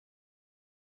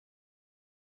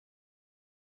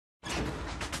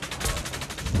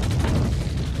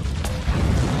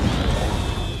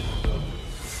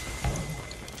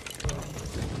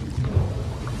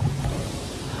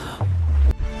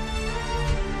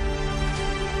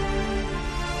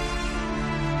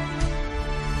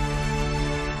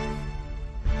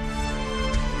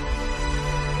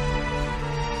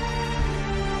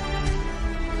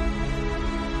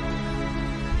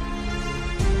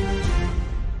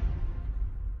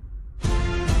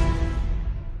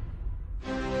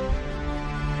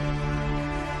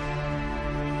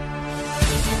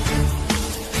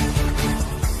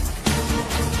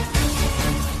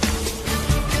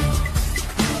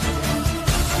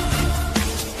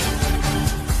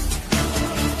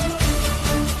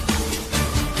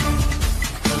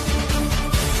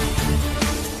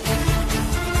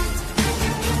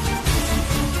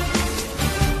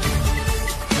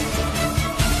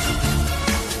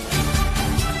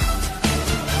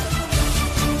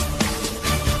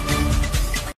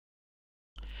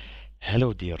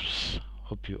Hello dears,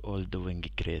 hope you all doing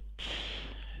great.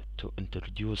 To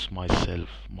introduce myself,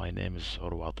 my name is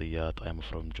OrwaGodFather. I'm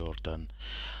from Jordan.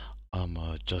 I'm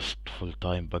a just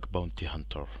full-time bug bounty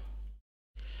hunter.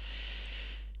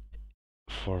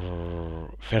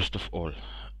 For first of all,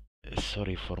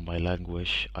 sorry for my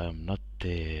language. I am not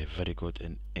very good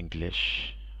in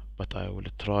English, but I will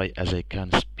try as I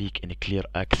can speak in a clear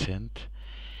accent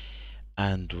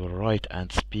and will write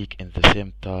and speak in the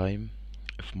same time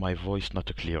if my voice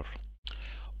not clear.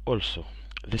 Also,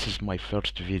 this is my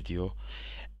first video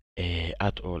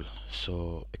at all,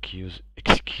 so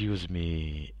excuse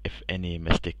me if any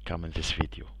mistake come in this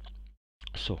video.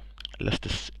 So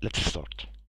let's start.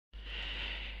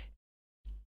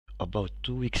 About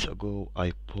 2 weeks ago,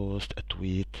 I posted a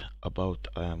tweet about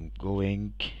I am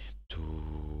going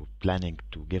to planning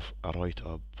to give a write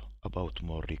up about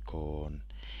more recon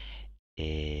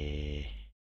uh,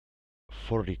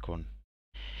 for recon.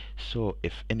 So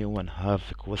if anyone have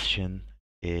a question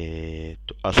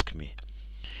to ask me.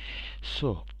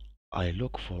 So I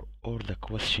look for all the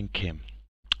question came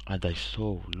and I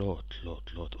saw lot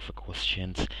of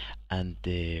questions and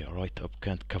the write-up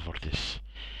can't cover this.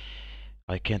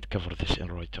 I can't cover this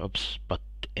in write-ups, but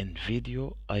in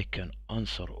video I can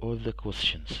answer all the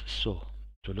questions. So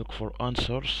to look for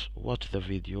answers, watch the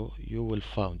video. You will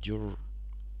find your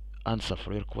answer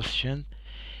for your question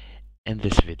in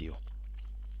this video.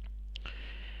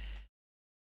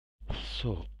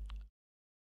 So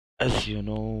as you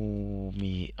know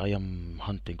me, I am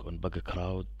hunting on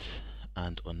BugCrowd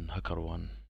and on HackerOne.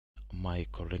 My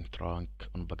current rank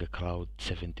on BugCrowd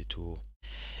 72.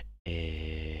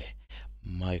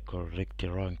 My correct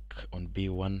rank on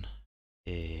B1,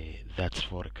 that's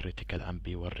for critical and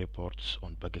B1 reports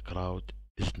on BugCrowd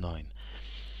is 9.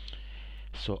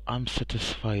 So I'm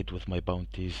satisfied with my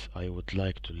bounties. I would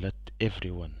like to let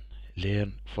everyone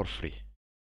learn for free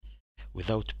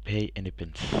without pay any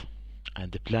pence,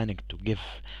 and planning to give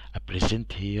a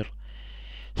present here,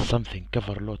 something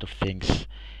cover a lot of things,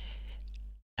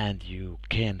 and you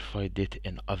can find it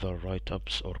in other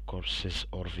write-ups or courses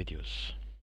or videos.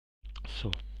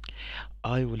 So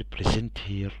I will present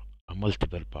here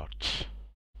multiple parts.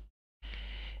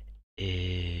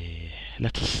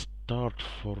 Let's start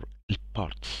for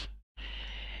parts.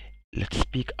 Let's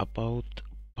speak about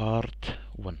part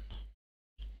 1.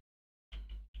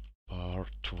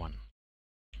 Part 1.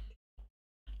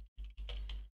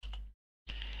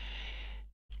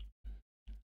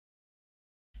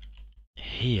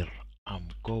 Here I'm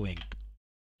going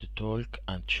to talk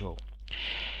and show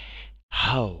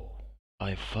how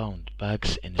I found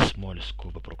bugs in small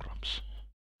scope programs,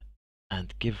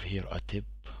 and give here a tip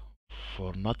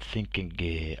for not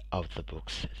thinking out the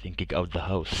box, thinking out the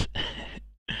house.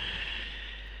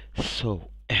 So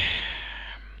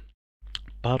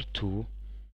part 2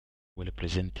 will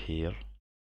present here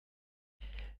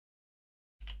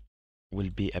will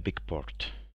be a big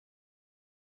part.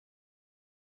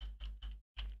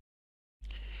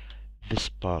 This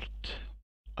part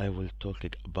I will talk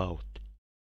about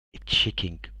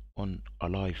checking on a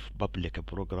live public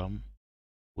program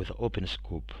with open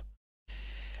scope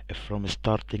from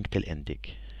starting till ending.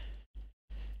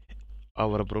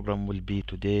 Our program will be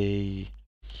today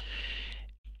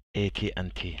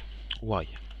AT&T. Why?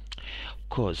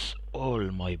 Cause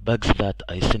all my bugs that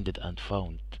I sent and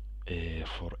found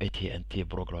for AT&T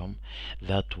program,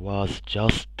 that was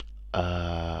just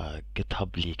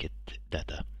GitHub leaked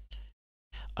data.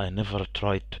 I never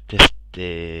tried to test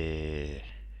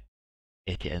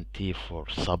AT&T for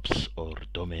subs or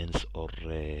domains, or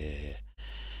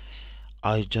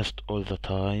I just all the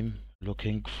time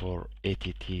looking for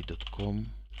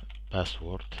att.com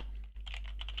password,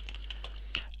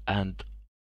 and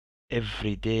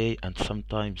every day and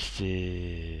sometimes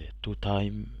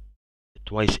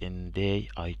twice in day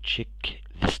I check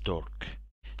this dork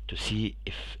to see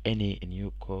if any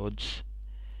new codes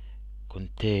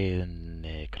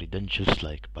contain credentials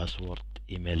like password,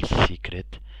 email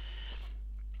secret,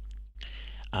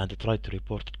 and try to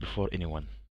report it before anyone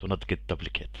to not get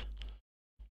duplicate.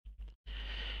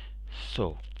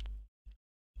 So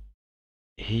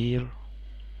here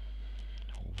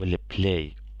we'll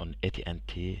play on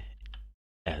AT&T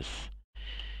as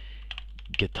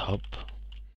GitHub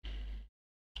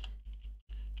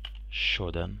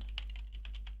Shodan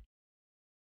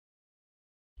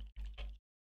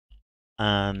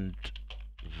and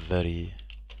very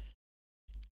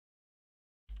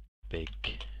big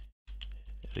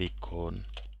recon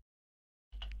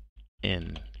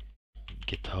in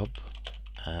GitHub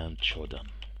and Shodan.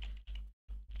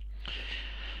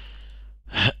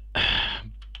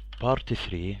 Part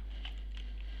 3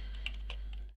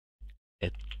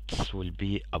 this will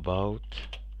be about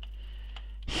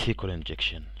SQL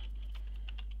injection.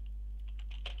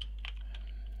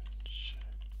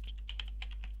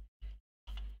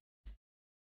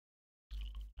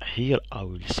 Here I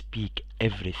will speak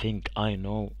everything I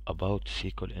know about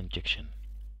SQL injection,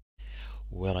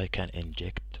 where I can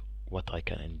inject, what I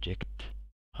can inject,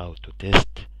 how to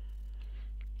test.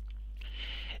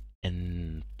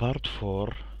 In part 4,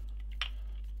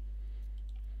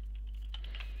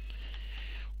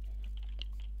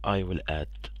 I will add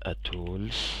a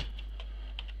tools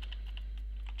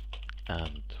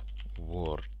and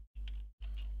word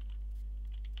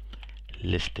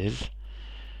lists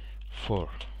for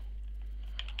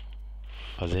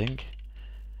fuzzing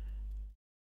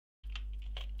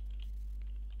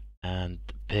and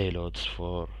payloads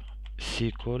for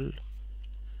SQL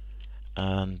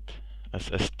and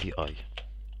SSTI.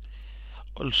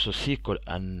 Also SQL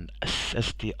and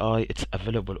SSTI, it's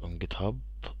available on GitHub,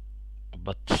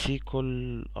 but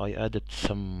SQL I added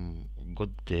some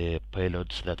good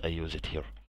payloads that I use it here.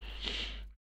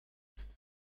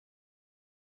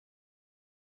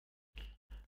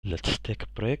 Let's take a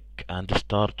break and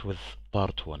start with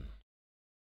part 1.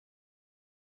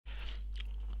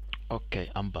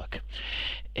 Okay, I'm back.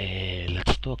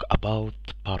 Let's talk about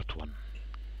part 1.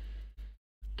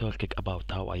 Talking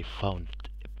about how I found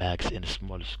bags in a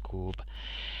small scoop,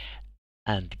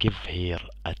 and give here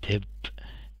a tip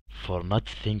for not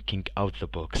thinking out the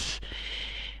box.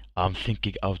 I'm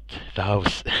thinking out the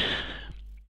house.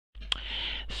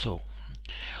 So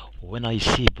when I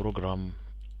see program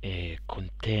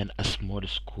contain a small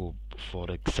scoop, for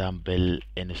example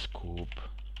in a scoop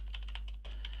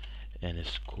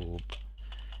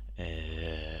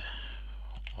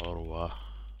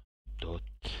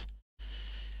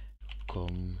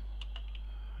orwa.com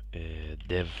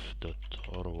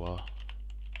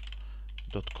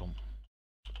dev.orwa.com,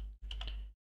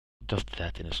 just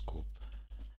that in a scoop,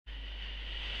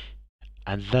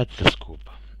 and that's the scoop.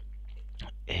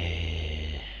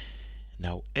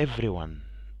 Now everyone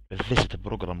visit a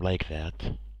program like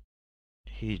that,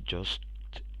 he just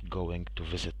going to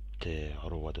visit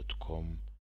orwa.com,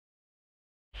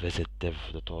 visit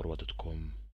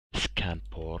dev.orwa.com, scan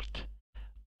port,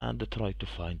 and try to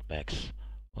find bags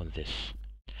on this.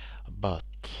 But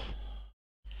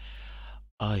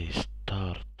I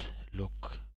start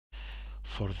look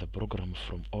for the program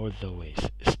from all the ways,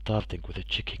 starting with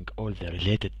checking all the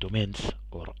related domains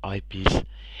or IPs,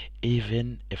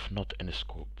 even if not in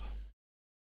scope.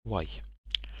 Why?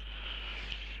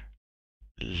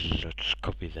 Let's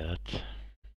copy that.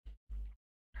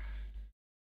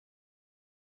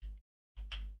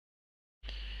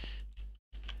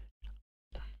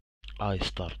 I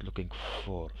start looking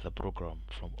for the program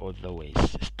from all the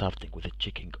ways, starting with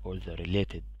checking all the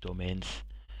related domains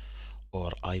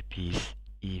or IPs,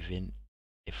 even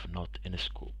if not in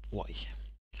scope. Why?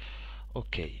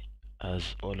 Okay,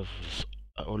 as all of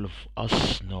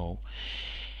us know,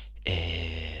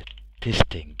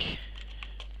 testing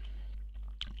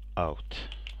out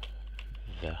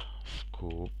the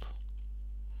scope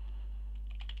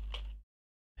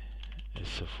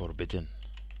is forbidden.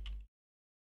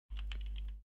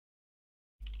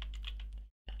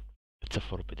 It's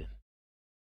forbidden.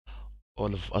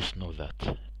 All of us know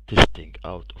that testing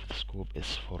out of the scope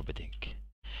is forbidden.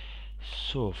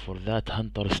 So for that,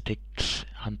 hunter sticks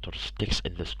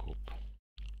in the scope.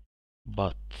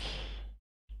 But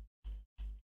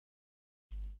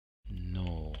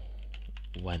no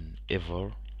one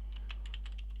ever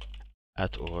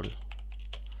at all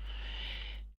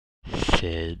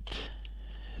said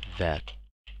that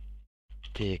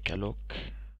take a look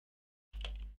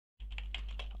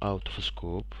out of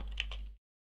scope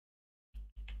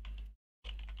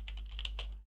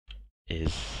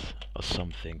is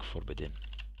something forbidden.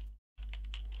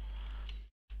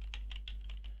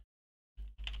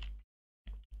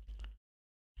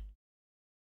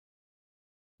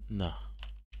 No,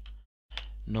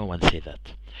 no one say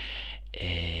that.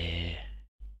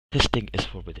 Testing is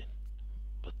forbidden,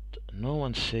 but no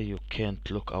one say you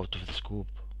can't look out of the scope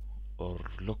or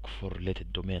look for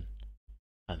related domain,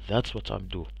 and that's what I'm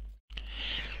doing.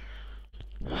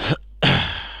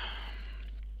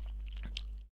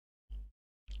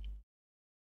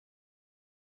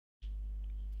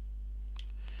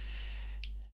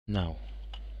 Now,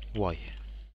 why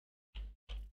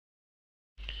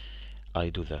I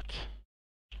do that?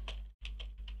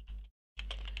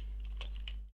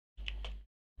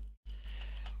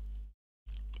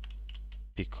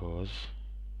 Because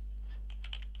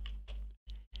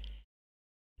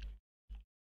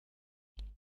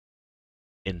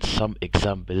in some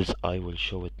examples I will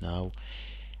show it now,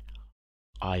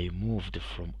 I moved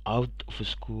from out of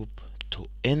scope to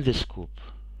in the scope.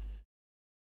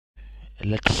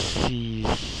 Let's see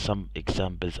some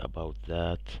examples about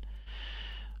that,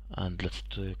 and let's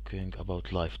talking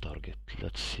about live target.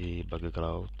 Let's see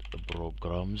background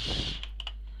programs.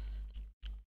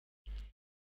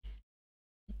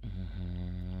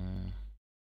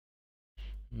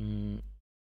 Mhm.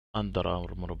 Under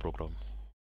Armour program.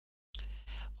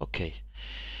 Okay,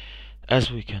 as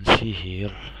we can see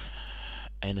here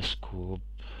in a scope,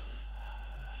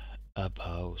 app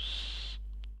house,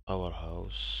 our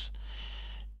house,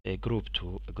 a group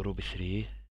 2, a group 3,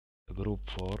 a group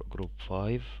 4, group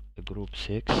 5, a group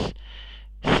 6,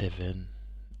 7,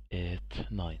 8,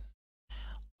 9.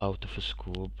 Out of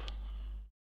scope.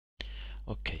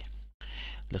 Okay,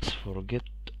 let's forget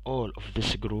all of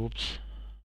these groups,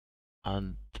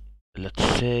 and let's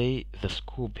say the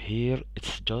scope here,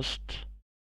 it's just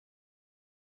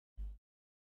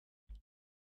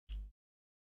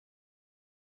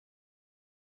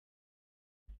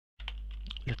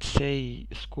let's say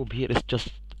scope here is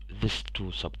just these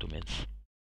two subdomains.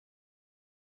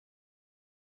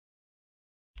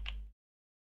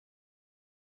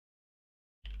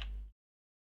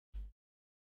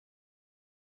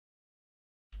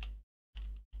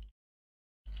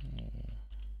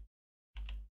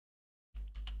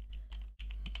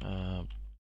 uh,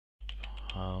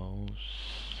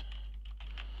 House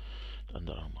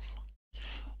Under Armour.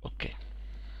 Okay,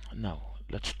 now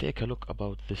let's take a look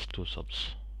about these two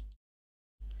subs.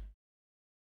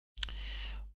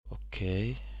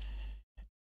 Okay,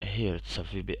 here it's a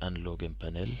VPN login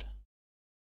panel,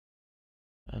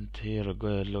 and here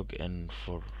go log in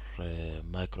for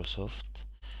Microsoft.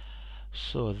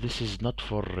 So this is not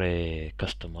for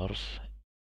customers,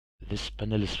 this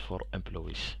panel is for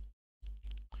employees.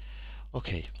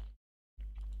 Okay,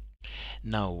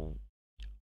 now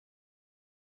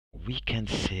we can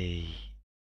say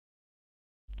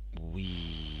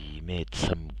we made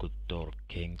some good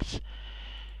dorkings.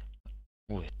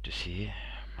 Wait to see.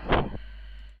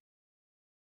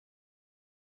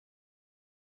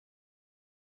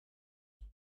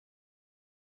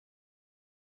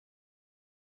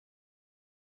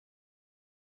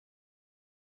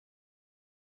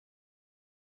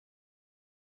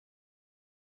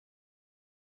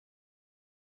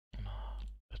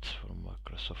 That's from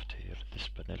Microsoft here, this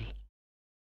panel.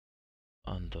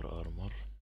 Under Armour.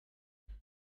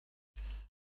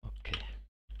 Okay,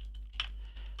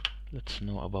 let's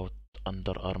know about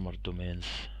Under Armour domains.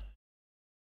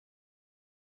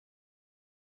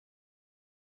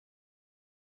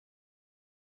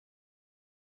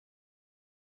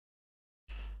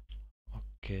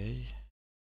 Okay,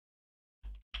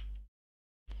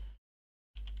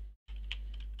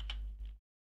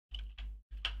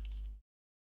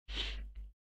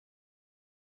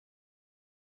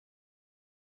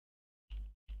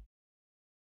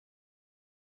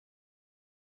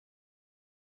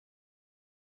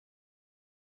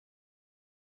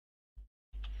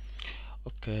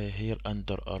 okay, here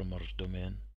Under Armour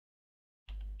domain,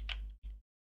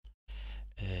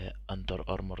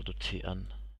 underarmour.cn,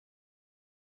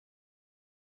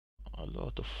 a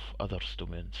lot of others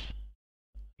domains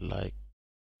like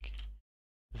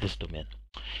this domain.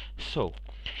 So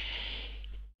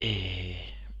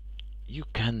you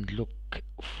can look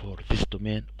for this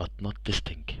domain but not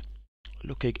testing.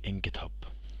 Looking in GitHub,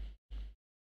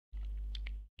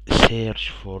 search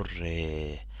for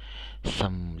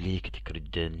some leaked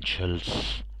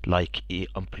credentials like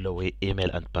employee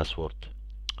email and password.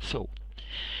 So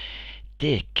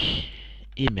take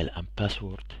email and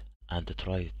password and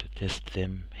try to test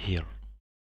them here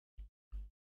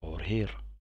or here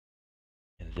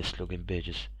in this login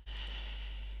pages,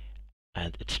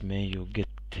 and it's may you get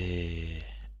a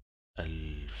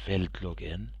failed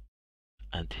login,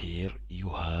 and here you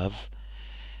have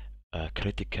a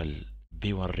critical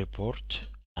B1 report,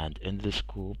 and in the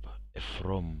scope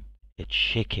from a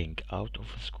checking out of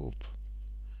a scope.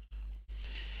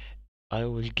 I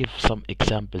will give some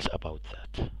examples about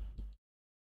that.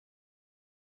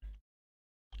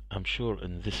 I'm sure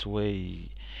in this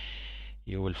way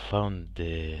you will find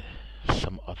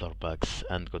some other bugs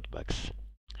and good bugs.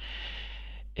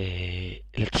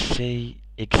 Let's say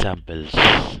examples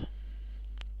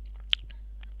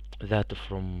that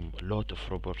from lot of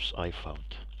reports I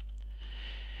found.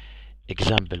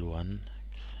 Example one.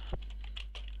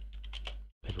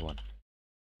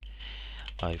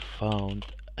 I found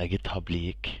a GitHub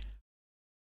leak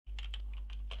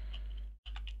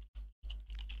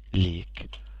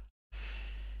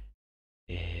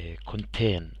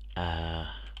contain a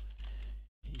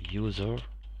user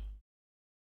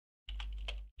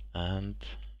and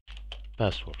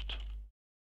password.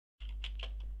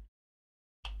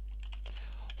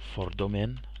 For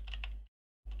domain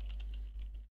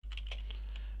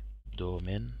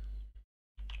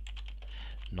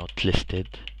not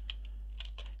listed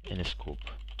in scope.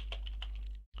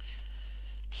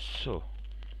 So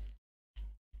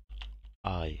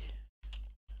I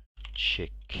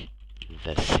check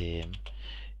the same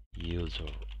user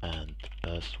and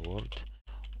password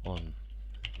on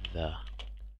the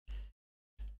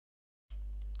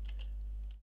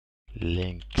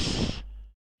links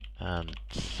and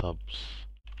subs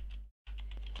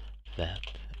that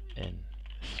in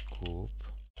scope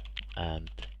and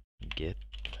get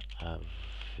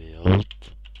availed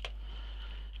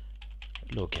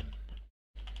login.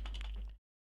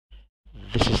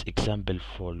 This is example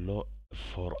for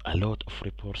a lot of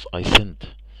reports I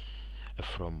sent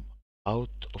from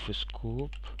out of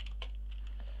scope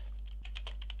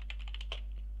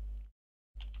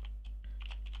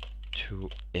to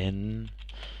in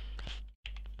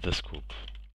the scope.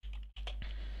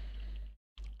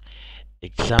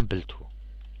 Example 2.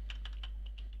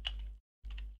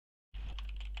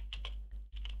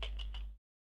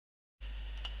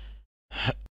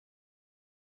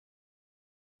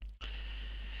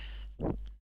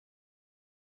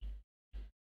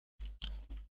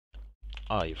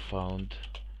 I found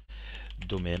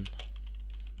domain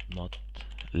not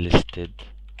listed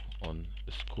on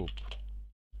scope.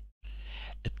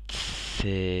 It's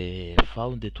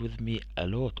found it with me a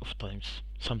lot of times.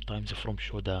 Sometimes from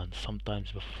Shodan,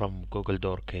 sometimes from Google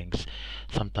Dorkings,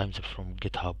 sometimes from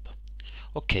GitHub.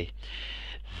 Okay,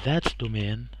 that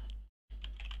domain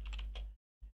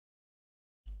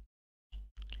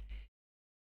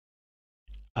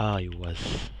I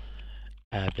was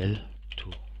able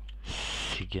to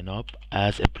sign up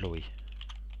as employee,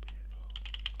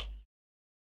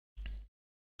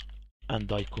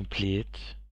 and I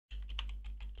complete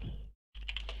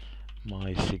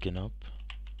my sign up.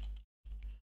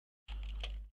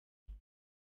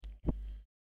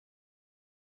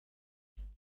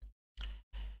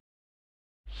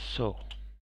 So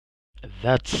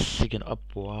that sign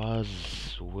up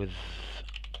was with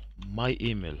my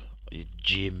email,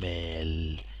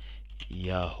 Gmail,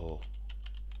 Yahoo.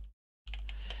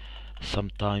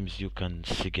 Sometimes you can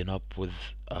sign up with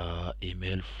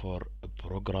email for a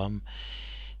program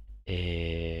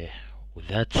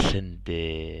that send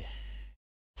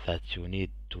that you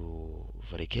need to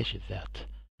verification that.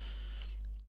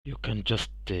 You can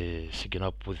just sign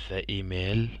up with the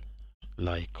email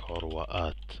like Orwa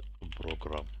at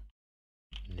program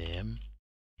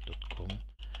name.com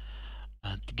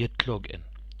and get login.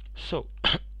 So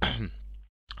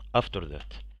after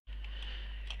that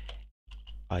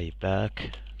I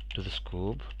back to the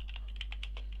scope.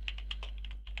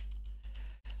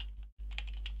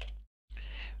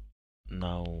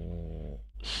 Now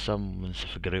some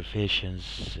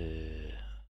configurations,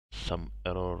 some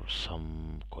error,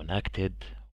 some connected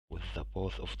with the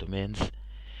both of domains.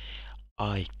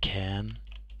 I can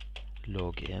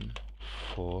log in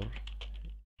for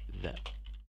the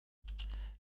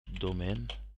domain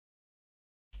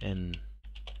in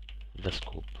the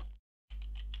scope.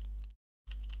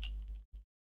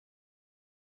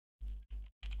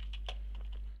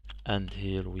 And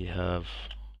here we have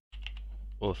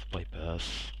auth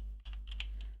bypass,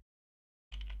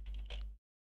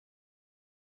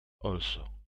 also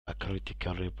a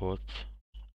critical report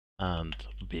and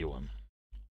B1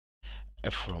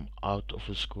 from out of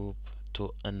the scope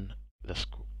to in the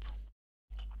scope.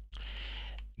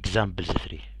 Example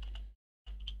 3.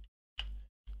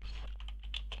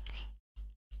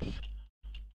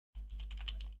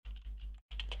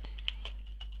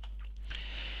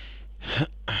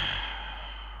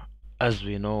 As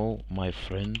we know, my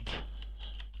friend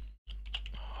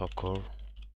Hacker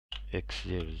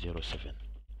X007,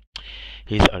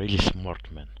 he's a really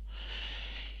smart man.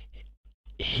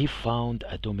 He found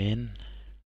a domain.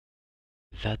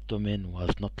 That domain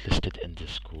was not listed in the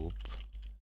scope.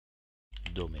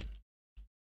 Domain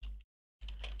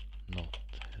not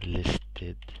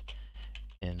listed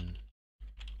in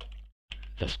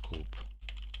the scope.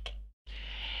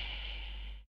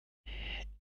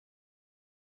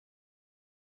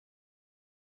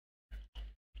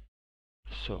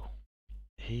 So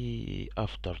he,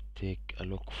 after take a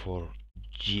look for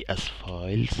GS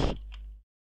files,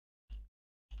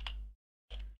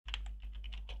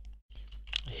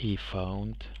 he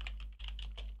found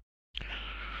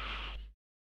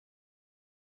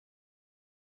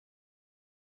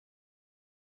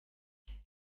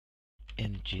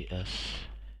in GS,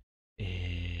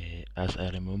 as I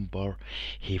remember,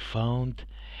 he found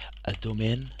a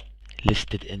domain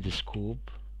listed in the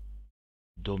scope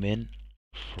domain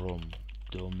from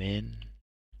domain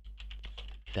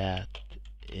that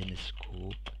in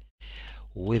scope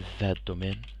with that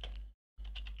domain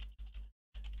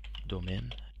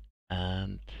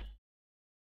and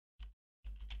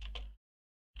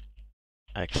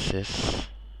access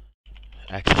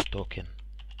token.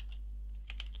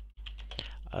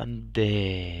 And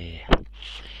the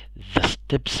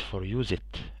steps for use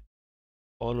it,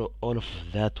 all of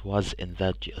that was in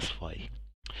that JS file.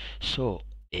 So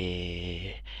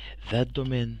that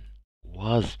domain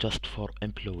was just for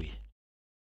employee.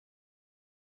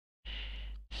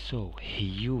 So he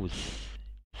used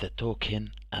the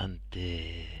token and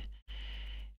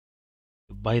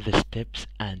by the steps,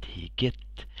 and he get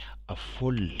a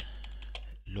full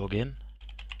login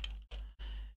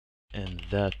in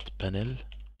that panel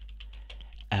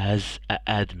as a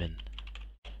admin,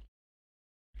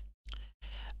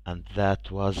 and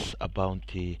that was a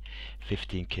bounty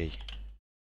 15k.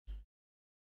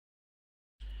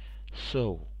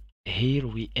 So here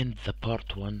we end the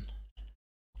part 1.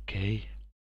 Okay,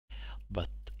 but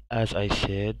as I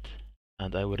said,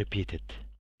 and I will repeat it,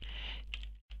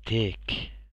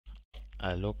 take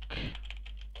a look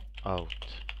out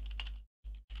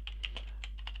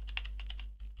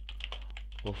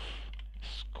of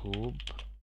scope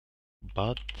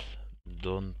but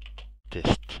don't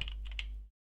test.